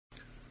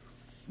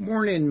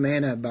Morning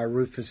Manna by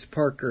Rufus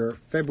Parker,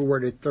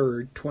 February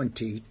 3rd,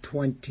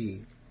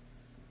 2020.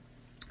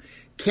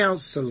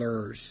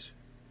 Counselors.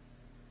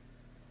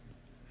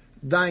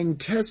 Thine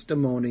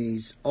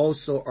testimonies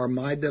also are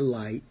my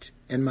delight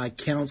and my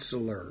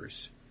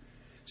counselors.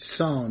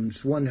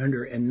 Psalms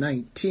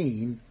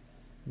 119,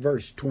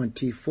 verse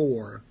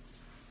 24.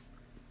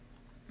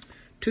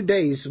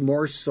 Today's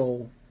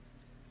morsel.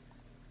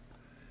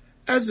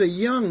 As a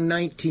young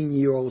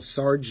 19-year-old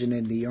sergeant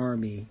in the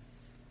Army,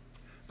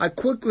 I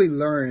quickly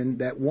learned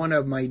that one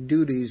of my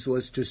duties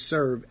was to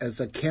serve as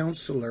a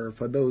counselor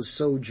for those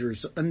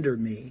soldiers under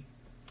me.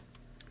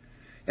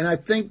 And I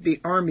think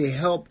the Army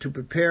helped to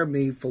prepare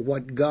me for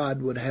what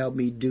God would have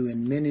me do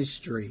in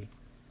ministry.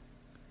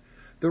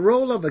 The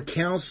role of a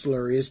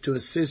counselor is to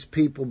assist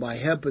people by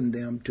helping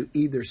them to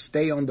either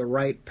stay on the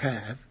right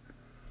path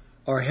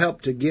or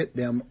help to get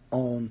them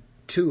on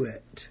to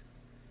it.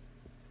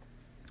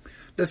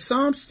 The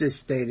psalmist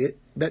stated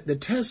that the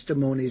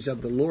testimonies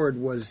of the Lord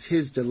was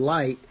his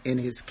delight in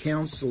his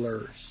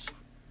counselors.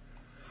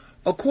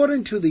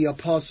 According to the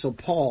Apostle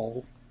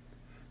Paul,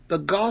 the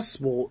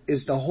gospel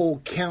is the whole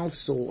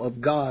counsel of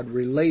God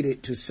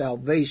related to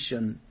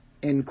salvation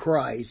in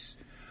Christ,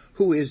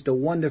 who is the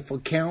wonderful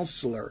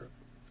counselor,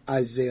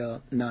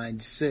 Isaiah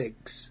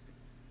 9:6.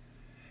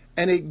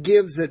 And it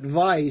gives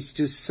advice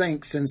to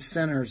saints and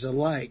sinners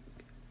alike.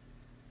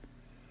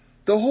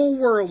 The whole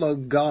world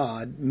of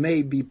God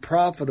may be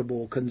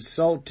profitable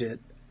consulted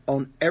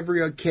on every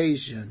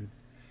occasion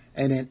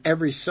and in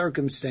every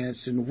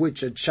circumstance in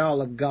which a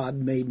child of God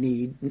may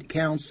need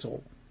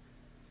counsel.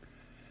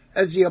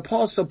 As the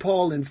Apostle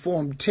Paul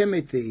informed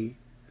Timothy,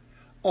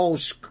 all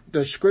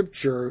the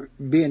scripture,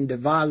 being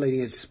divinely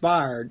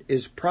inspired,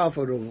 is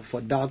profitable for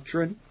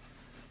doctrine,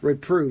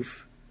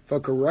 reproof, for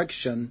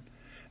correction,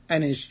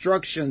 and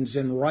instructions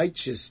in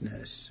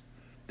righteousness,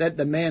 that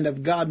the man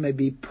of God may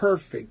be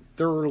perfect,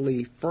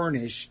 thoroughly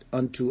furnished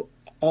unto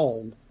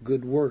all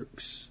good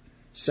works.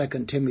 2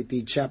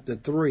 Timothy chapter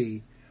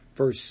 3,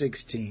 verse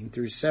 16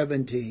 through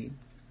 17.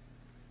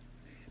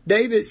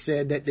 David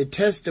said that the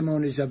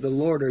testimonies of the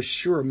Lord are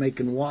sure,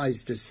 making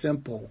wise the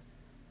simple.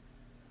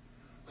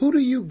 Who do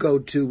you go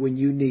to when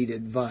you need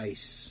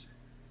advice?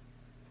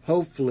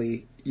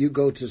 Hopefully, you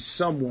go to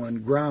someone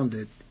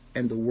grounded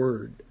in the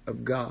Word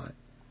of God.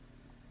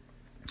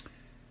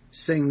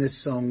 Sing this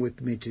song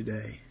with me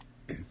today.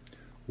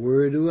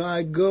 Where do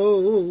I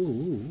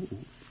go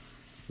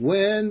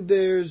when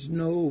there's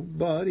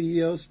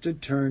nobody else to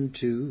turn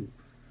to?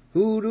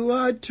 Who do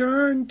I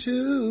turn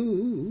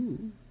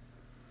to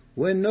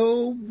when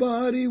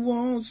nobody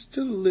wants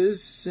to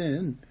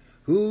listen?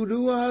 Who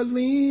do I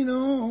lean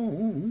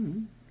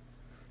on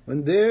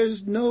when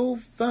there's no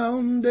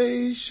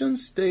foundation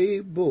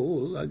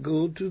stable? I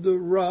go to the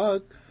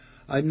rock.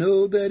 I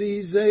know that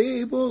he's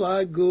able.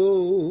 I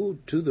go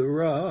to the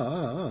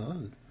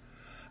rock.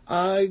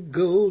 I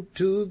go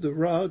to the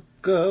rock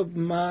of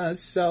my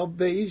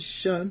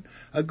salvation.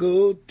 I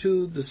go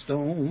to the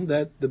stone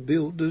that the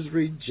builders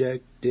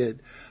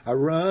rejected. I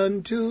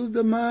run to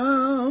the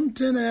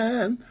mountain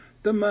and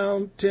the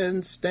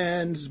mountain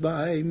stands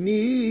by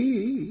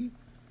me.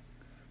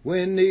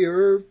 When the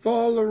earth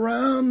all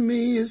around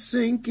me is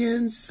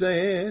sinking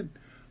sand,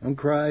 on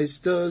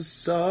Christ a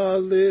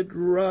solid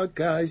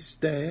rock I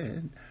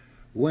stand.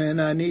 When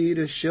I need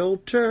a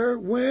shelter,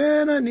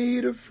 when I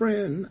need a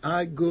friend,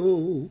 I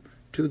go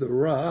to the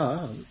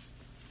rock.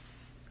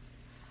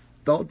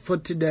 Thought for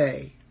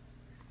today.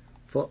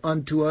 For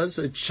unto us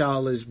a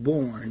child is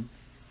born,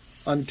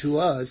 unto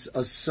us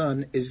a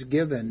son is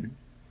given,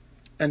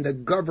 and the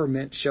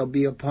government shall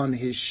be upon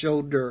his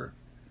shoulder,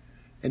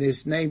 and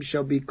his name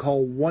shall be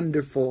called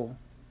Wonderful,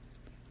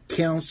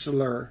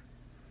 Counselor,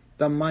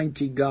 the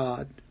Mighty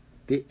God,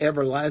 the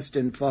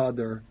Everlasting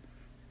Father,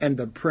 and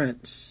the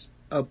Prince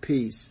of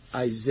Peace.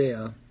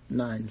 Isaiah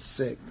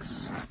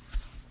 9:6.